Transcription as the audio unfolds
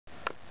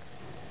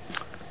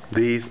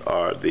These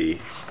are the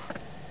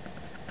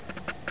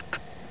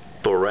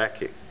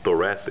thoracic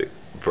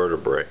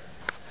vertebrae.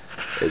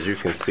 As you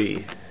can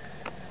see,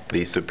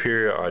 the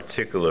superior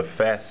articular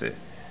facet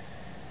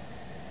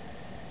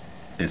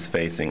is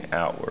facing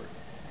outward.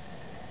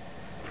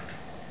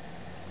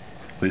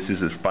 This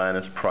is the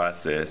spinous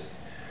process.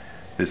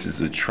 This is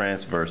the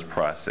transverse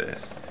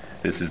process.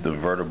 This is the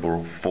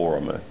vertebral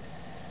foramen.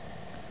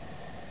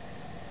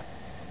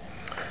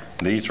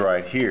 These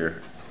right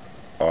here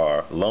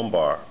are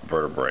lumbar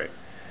vertebrae.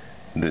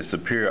 The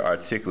superior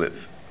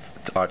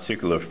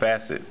articular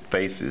facet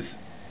faces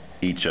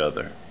each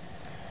other.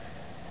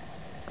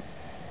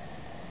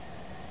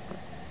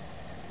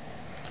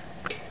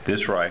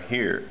 This right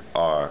here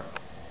are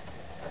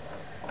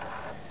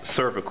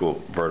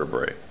cervical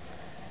vertebrae.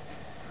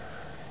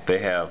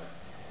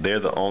 They're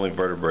the only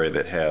vertebrae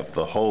that have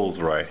the holes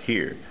right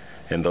here,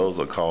 and those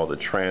are called the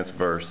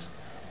transverse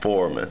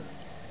foramen.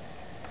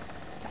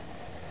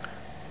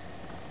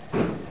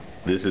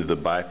 This is the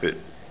bifid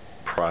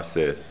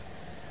process,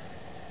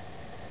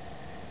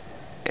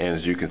 and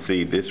as you can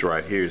see, this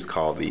right here is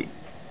called the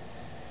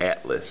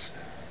atlas.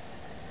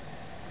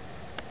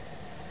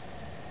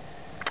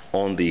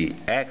 On the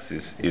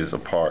axis is a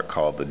part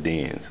called the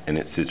dens, and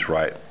it sits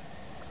right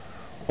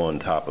on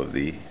top of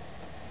the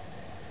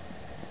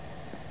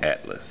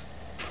atlas.